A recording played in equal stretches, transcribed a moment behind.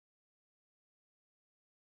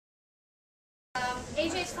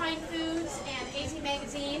AJ's Fine Foods and AZ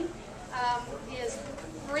Magazine is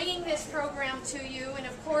bringing this program to you. And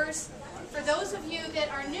of course, for those of you that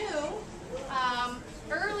are new,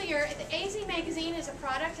 earlier, the AZ Magazine is a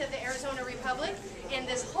product of the Arizona Republic, and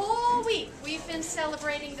this whole week we've been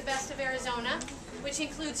celebrating the best of Arizona, which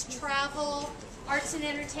includes travel, arts and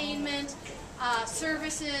entertainment,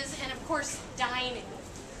 services, and of course dining.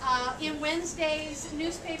 In Wednesday's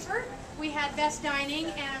newspaper, we had Best Dining,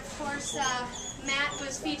 and of course Matt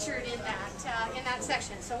was featured in that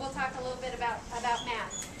section. So we'll talk a little bit about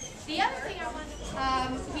Matt. The other thing I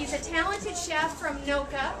want to, he's a talented chef from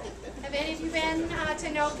Noca. Have any of you been to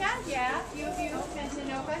Noca? Yeah, a few of you have been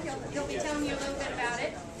to Noca. He'll be telling you a little bit about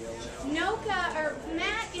it.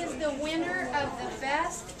 Matt is the winner of the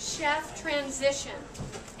Best Chef Transition,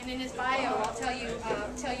 and in his bio, I'll tell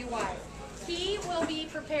you why. He will be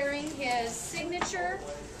preparing his signature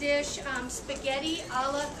dish, spaghetti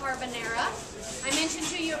alla carbonara. I mentioned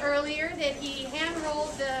to you earlier that he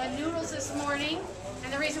hand-rolled the noodles this morning,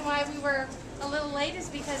 and the reason why we were a little late is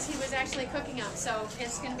because he was actually cooking them. So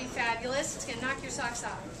it's going to be fabulous. It's going to knock your socks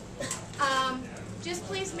off. Just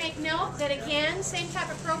please make note that, again, same type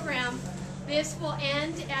of program. This will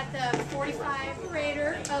end at the 45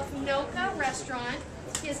 Raider of Noca restaurant.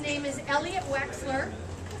 His name is Elliot Wexler.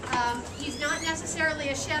 He's not necessarily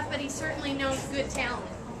a chef, but he certainly knows good talent.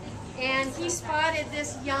 And he spotted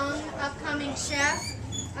this young, upcoming chef,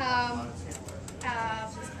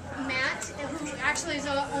 Matt, who actually is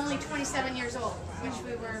only 27 years old, which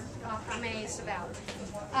we were amazed about.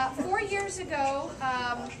 4 years ago,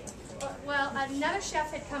 another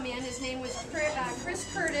chef had come in. His name was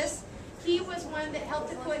Chris Curtis. He was one that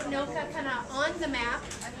helped to put Noca kind of on the map.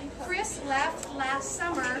 Chris left last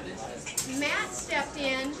summer. Matt stepped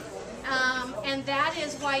in, and that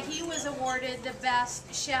is why he was awarded the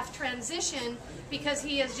Best Chef Transition, because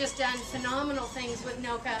he has just done phenomenal things with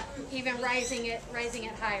Noca, even rising it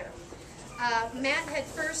higher. Matt had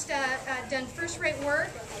done first-rate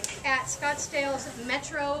work at Scottsdale's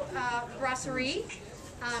Metro Brasserie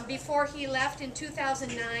before he left in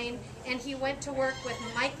 2009, and he went to work with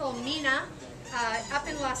Michael Mina up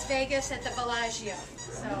in Las Vegas at the Bellagio.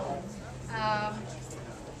 So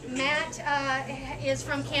Matt is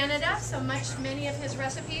from Canada, so many of his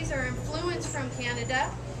recipes are influenced from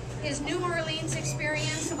Canada. His New Orleans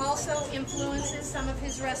experience also influences some of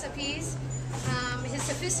his recipes. His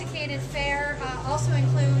sophisticated fare also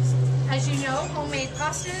includes, as you know, homemade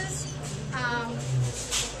pastas,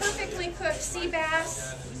 perfectly cooked sea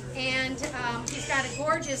bass, and he's got a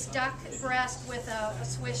gorgeous duck breast with a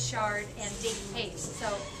Swiss chard and date paste.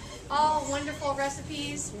 So all wonderful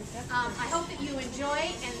recipes. I hope that you enjoy,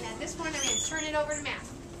 and at this point I'm going to turn it over to Matt.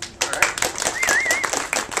 All right.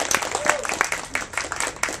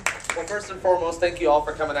 Well, first and foremost, thank you all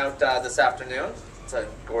for coming out this afternoon. It's a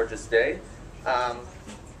gorgeous day.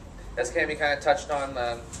 As Cami kind of touched on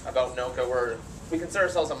about Noca, we consider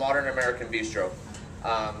ourselves a modern American bistro.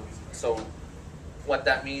 So what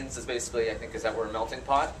that means is basically, I think, is that we're a melting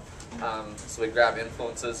pot. So we grab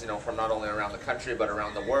influences, from not only around the country but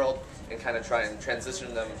around the world, and kind of try and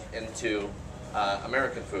transition them into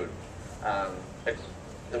American food.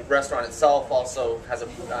 The restaurant itself also has a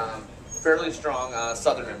fairly strong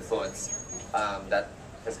Southern influence that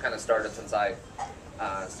has kind of started since I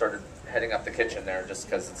started heading up the kitchen there, just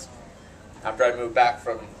because after I moved back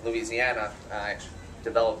from Louisiana, I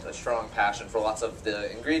developed a strong passion for lots of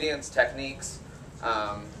the ingredients, techniques,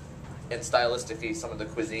 and stylistically some of the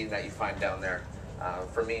cuisine that you find down there.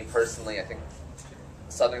 For me personally, I think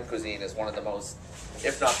Southern cuisine is one of the most,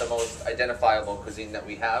 if not the most, identifiable cuisine that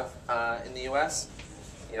we have in the U.S.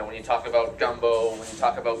 When you talk about gumbo, when you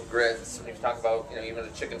talk about grits, when you talk about even a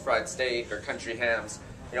chicken fried steak or country hams,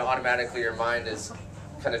 automatically your mind is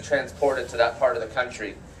kind of transported to that part of the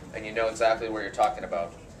country, and you know exactly where you're talking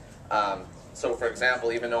about. So for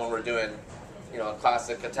example, even though we're doing a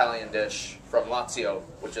classic Italian dish from Lazio,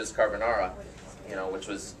 which is carbonara, which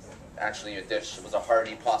was actually a dish, it was a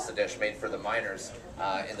hearty pasta dish made for the miners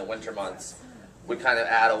in the winter months. We kind of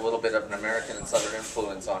add a little bit of an American and Southern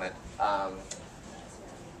influence on it.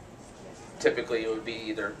 Typically it would be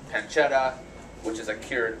either pancetta, which is a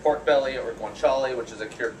cured pork belly, or guanciale, which is a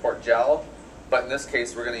cured pork jowl. But in this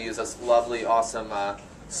case, we're going to use this lovely, awesome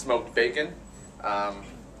smoked bacon.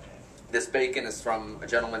 This bacon is from a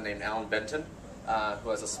gentleman named Alan Benton, who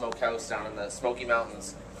has a smokehouse down in the Smoky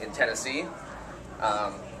Mountains in Tennessee.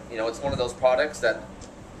 It's one of those products that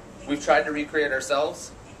we've tried to recreate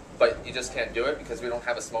ourselves, but you just can't do it because we don't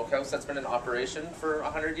have a smokehouse that's been in operation for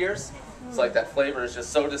 100 years. It's like that flavor is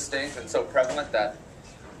just so distinct and so prevalent that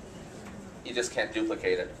you just can't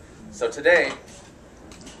duplicate it. So today,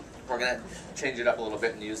 we're going to change it up a little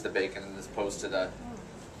bit and use the bacon as opposed to the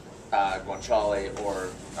guanciale or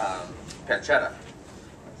pancetta.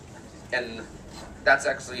 And that's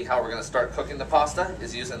actually how we're going to start cooking the pasta,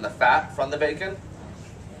 is using the fat from the bacon.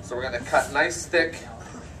 So we're going to cut nice thick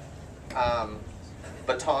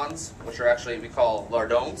batons, which are actually we call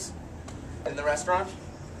lardons in the restaurant.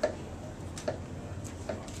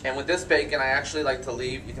 And with this bacon, I actually like to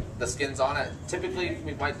leave the skins on it. Typically,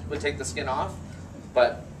 we take the skin off,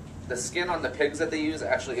 but the skin on the pigs that they use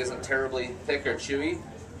actually isn't terribly thick or chewy,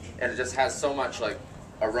 and it just has so much like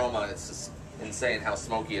aroma. It's just insane how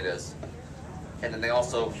smoky it is. And then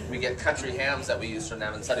we get country hams that we use from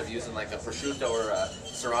them instead of using like a prosciutto or a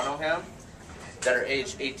Serrano ham that are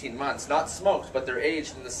aged 18 months. Not smoked, but they're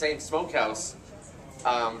aged in the same smokehouse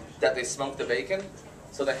that they smoke the bacon.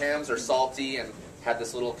 So the hams are salty and have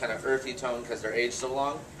this little kind of earthy tone because they're aged so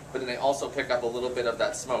long. But then they also pick up a little bit of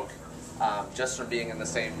that smoke just from being in the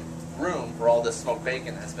same room where all this smoked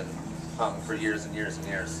bacon has been hung for years and years and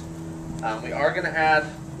years. We are going to add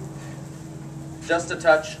just a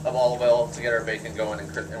touch of olive oil to get our bacon going, and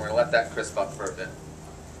we're going to let that crisp up for a bit.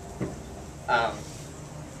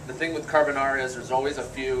 The thing with carbonara is there's always a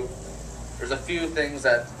few things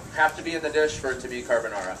that have to be in the dish for it to be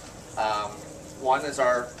carbonara. One is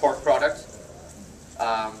our pork product.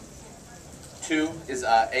 2 is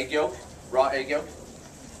egg yolk, raw egg yolk.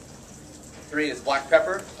 3 is black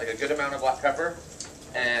pepper, like a good amount of black pepper,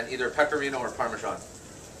 and either pecorino or Parmesan.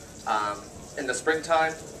 In the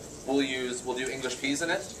springtime, we'll do English peas in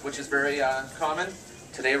it, which is very common.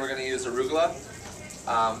 Today we're going to use arugula,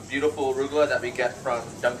 beautiful arugula that we get from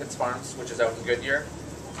Duncan's Farms, which is out in Goodyear.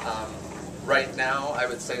 Right now, I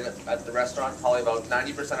would say that at the restaurant, probably about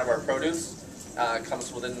 90% of our produce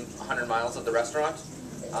comes within 100 miles of the restaurant,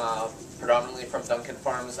 predominantly from Duncan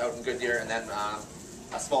Farms out in Goodyear, and then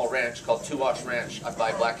a small ranch called Two Wash Ranch up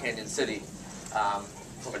by Black Canyon City,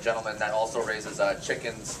 from a gentleman that also raises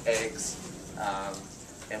chickens, eggs,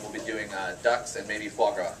 and we'll be doing ducks and maybe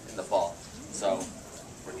foie gras in the fall. So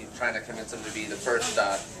we're trying to convince him to be the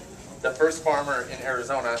first farmer in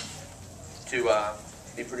Arizona to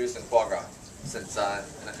be producing foie gras, since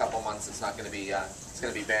in a couple months it's not going to be it's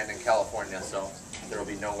going to be banned in California, so there will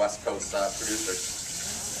be no West Coast producers.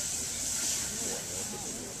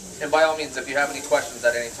 And by all means, if you have any questions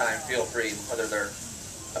at any time, feel free, whether they're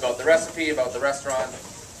about the recipe, about the restaurant,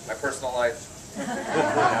 my personal life,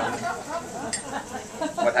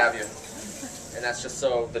 what have you. And that's just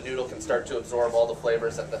so the noodle can start to absorb all the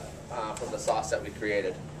flavors that from the sauce that we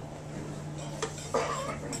created.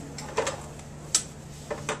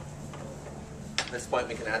 At this point,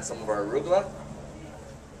 we can add some of our arugula.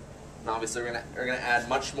 And obviously, we're gonna add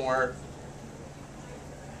much more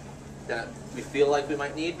than we feel like we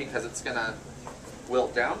might need because it's gonna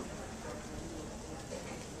wilt down.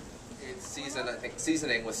 It's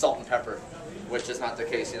seasoning with salt and pepper, which is not the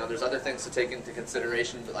case. You know, there's other things to take into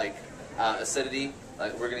consideration, like acidity.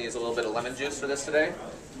 Like we're gonna use a little bit of lemon juice for this today.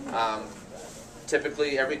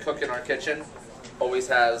 Typically, every cook in our kitchen always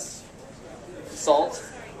has salt,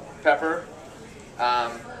 pepper.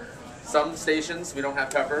 Some stations we don't have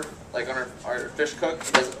pepper, like on our fish cook.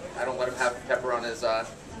 I don't let him have pepper on his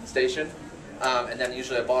station. And then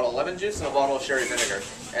usually a bottle of lemon juice and a bottle of sherry vinegar,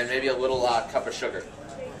 and maybe a little cup of sugar.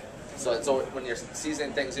 So it's always, when you're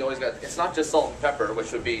seasoning things, you always got. It's not just salt and pepper,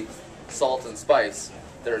 which would be salt and spice.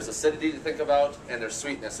 There's acidity to think about, and there's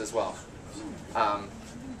sweetness as well.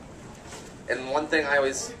 And one thing I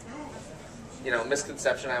always,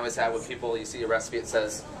 misconception I always have with people, you see a recipe, it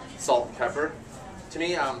says salt and pepper. To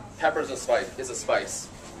me, pepper is a spice,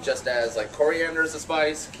 just as like coriander is a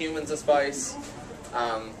spice, cumin's a spice,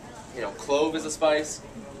 clove is a spice.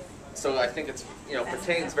 So I think it's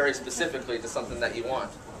pertains very specifically to something that you want.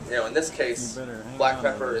 In this case, black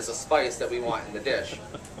pepper is a spice that we want in the dish.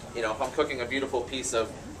 If I'm cooking a beautiful piece of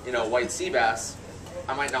white sea bass,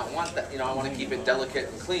 I might not want that. I want to keep it delicate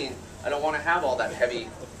and clean. I don't want to have all that heavy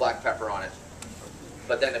black pepper on it.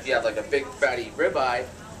 But then if you have like a big fatty ribeye,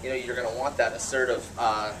 you're going to want that assertive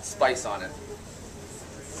spice on it.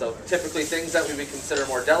 So typically things that we would consider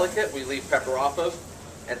more delicate, we leave pepper off of,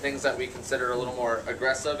 and things that we consider a little more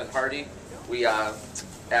aggressive and hearty, we add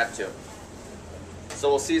to. So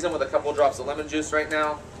we'll season with a couple drops of lemon juice right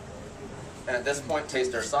now, and at this point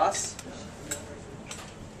taste our sauce.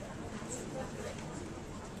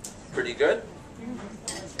 Pretty good,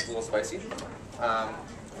 a little spicy.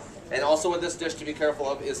 And also with this dish to be careful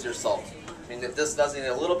of is your salt. I mean, this does need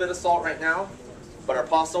a little bit of salt right now, but our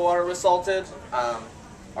pasta water was salted,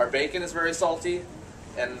 our bacon is very salty,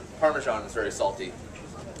 and Parmesan is very salty.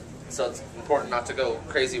 So it's important not to go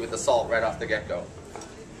crazy with the salt right off the get-go.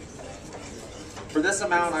 For this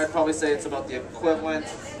amount, I'd probably say it's about the equivalent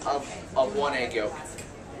of 1 egg yolk.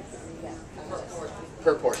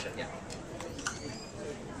 Per portion, yeah.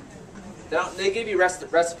 Now, they give you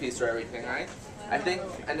recipes for everything, right? I think,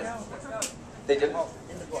 and they didn't?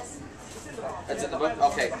 It's in the book?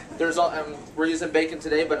 Okay. There's we're using bacon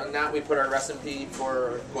today, but on that we put our recipe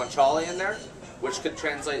for guanciale in there, which could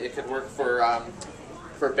translate, it could work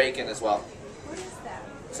for bacon as well. What is that?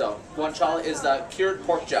 So, guanciale is cured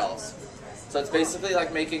pork gels. So it's basically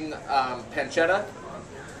like making pancetta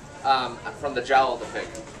from the jowl of the pig.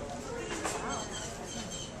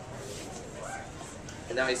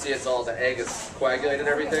 And now you see it's all, the egg is coagulated and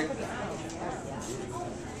everything.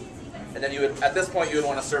 And then you would, at this point, you would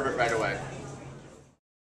want to serve it right away.